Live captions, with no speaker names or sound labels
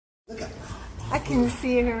I can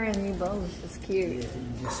see her and you both. It's cute.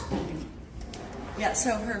 Yeah,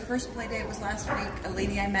 so her first play date was last week. A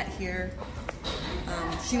lady I met here,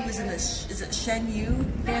 she was in the, is it Shen Yu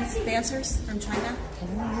dancers from China?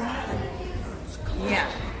 Yeah,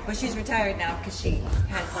 but she's retired now because she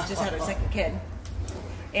just had her second kid.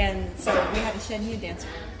 And so we had a Shen Yu dancer.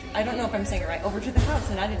 I don't know if I'm saying it right. Over to the house,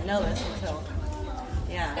 and I didn't know this until,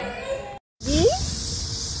 yeah.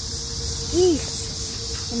 Geese? Geese.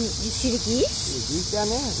 And you see the geese? The geese down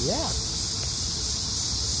there? Yeah.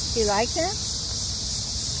 You like them?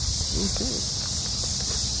 Okay.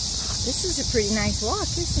 This is a pretty nice walk,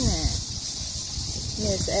 isn't it?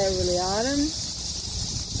 Miss Everly Autumn.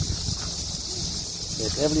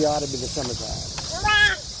 It's every autumn in the summertime.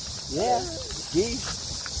 Yeah, geese.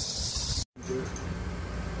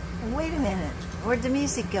 Wait a minute. Where'd the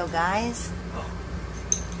music go, guys?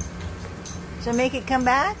 Shall I make it come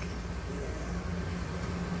back?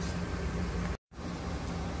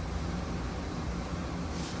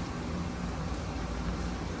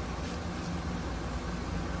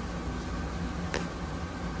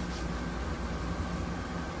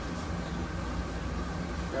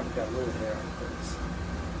 Grandpa got a little hair on his face.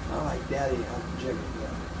 I like Daddy and Uncle Jimmy,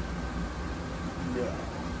 yeah. Yeah.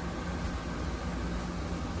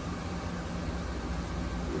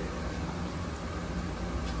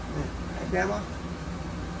 Hey, Grandma?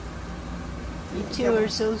 You two are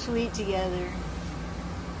so sweet together.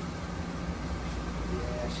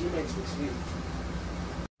 Yeah, she makes me sweet.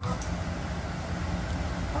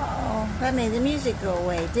 Uh-oh, that made the music go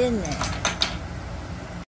away, didn't it?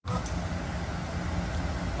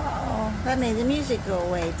 Uh-oh, that made the music go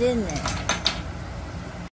away, didn't it?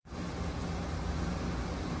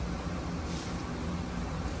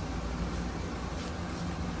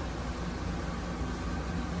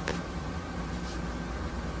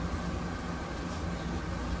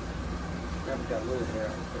 Grandpa got a little hair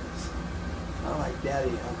on his face. I like Daddy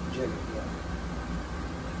and Uncle Jimmy, yeah.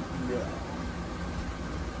 Yeah.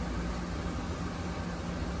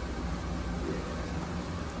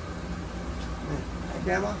 Hey,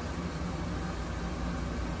 Grandma?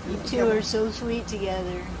 You two are so sweet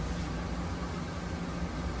together.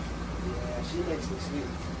 Yeah, she makes me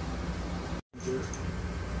sweet.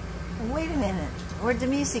 Wait a minute. Where'd the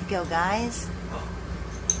music go, guys?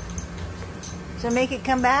 Shall I make it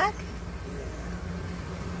come back?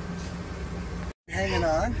 Hanging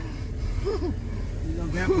on. You know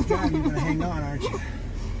Grandpa's driving, you're going to hang on, aren't you?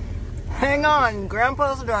 Hang on,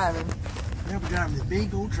 Grandpa's driving. Grandpa's driving the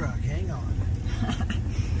big old truck. Hang on.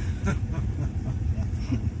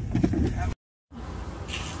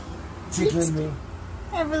 Tickling me.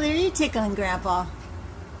 Everly, are you tickling Grandpa?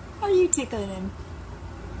 Are you tickling him?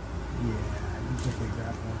 Yeah, you tickling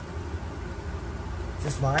Grandpa. Is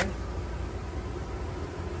this mine?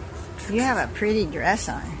 You have a pretty dress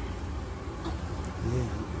on. Yeah,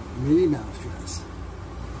 Minnie Mouse dress.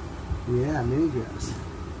 Yeah, Minnie dress.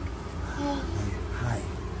 Hi.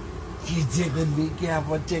 You tickling me,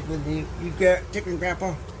 Grandpa, tickling you. You tickling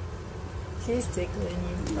Grandpa? She's tickling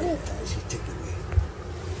you. Yeah, she's tickling me.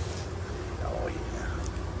 Oh,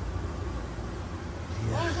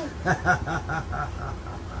 yeah.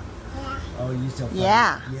 Oh, you so funny.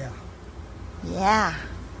 Yeah. Yeah. Yeah.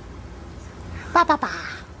 Ba-ba-ba.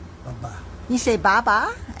 Bye-bye. You say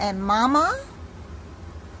Baba and Mama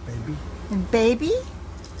Baby. and Baby?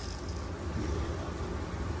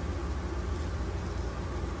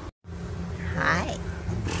 Hi.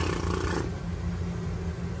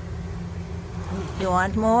 You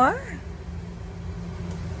want more?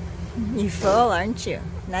 You're full, aren't you?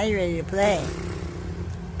 Now you're ready to play.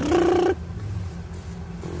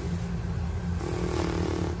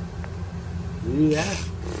 Yeah.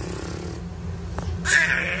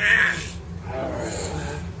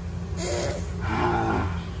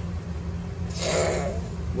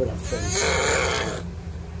 What a face.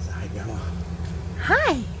 Hi, Grandma.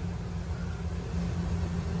 Hi.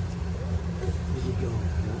 Where you going,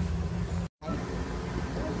 huh?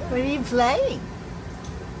 What are you playing?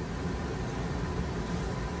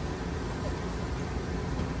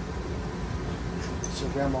 So,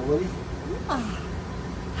 Grandma Woody? Oh,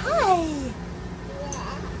 hi.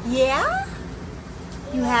 Yeah?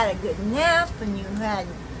 You had a good nap and you had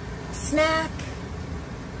a snack.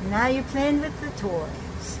 Now you're playing with the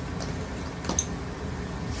toys.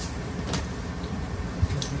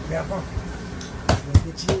 Grandpa, look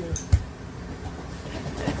at you.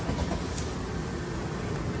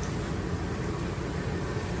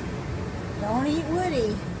 Don't eat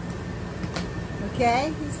Woody.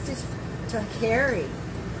 Okay? He's just to carry.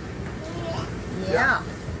 Yeah.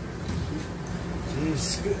 She's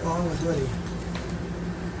scooting along with Woody.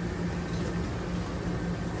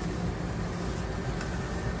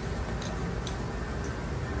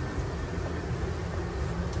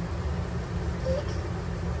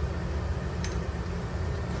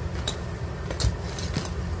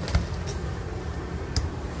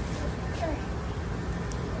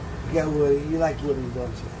 You got Woody. You like Woody, don't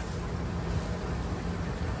you?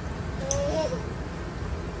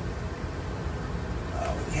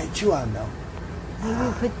 Oh, you can't chew on though. Maybe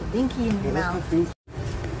you put the dinky in your mouth.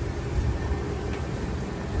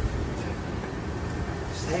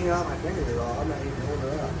 It's hanging off my fingers at all. I'm not even holding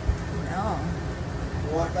it up. No.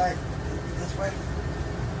 Walk back this way.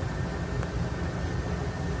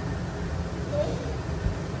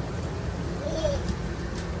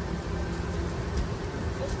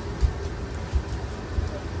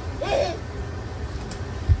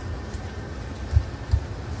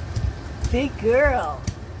 Big girl.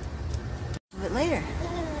 A bit later.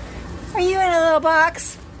 Are you in a little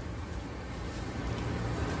box?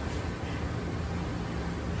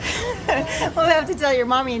 We'll have to tell your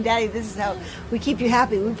mommy and daddy this is how we keep you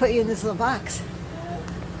happy. We put you in this little box.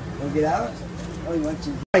 Want to get out? Oh, you want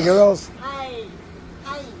to? Hi, girls. Hi.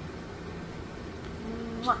 Hi.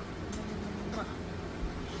 Mwah.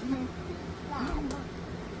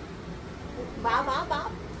 Bob, Bob,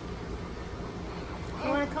 Bob. You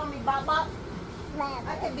want to call me Bob, Bob?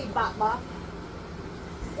 I can be Bob, Bob.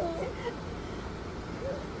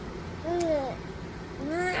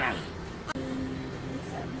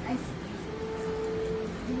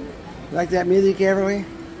 Like that music, Everly?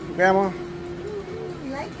 Grandma?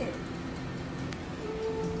 You like it?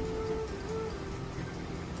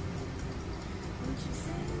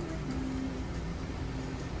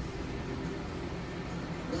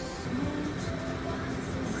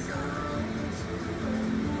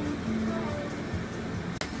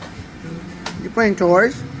 You playing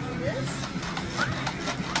toys?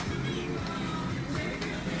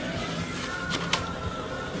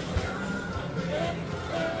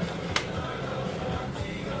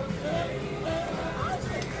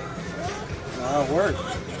 Oh, it works.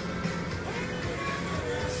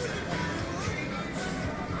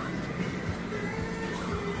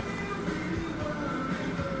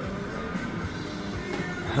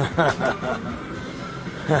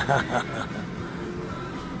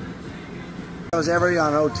 Those every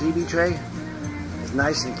on an old TV tray. It's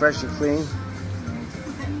nice and fresh and clean.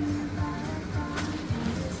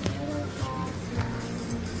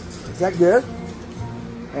 Is that good?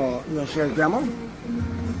 Oh, you want to share with Grandma?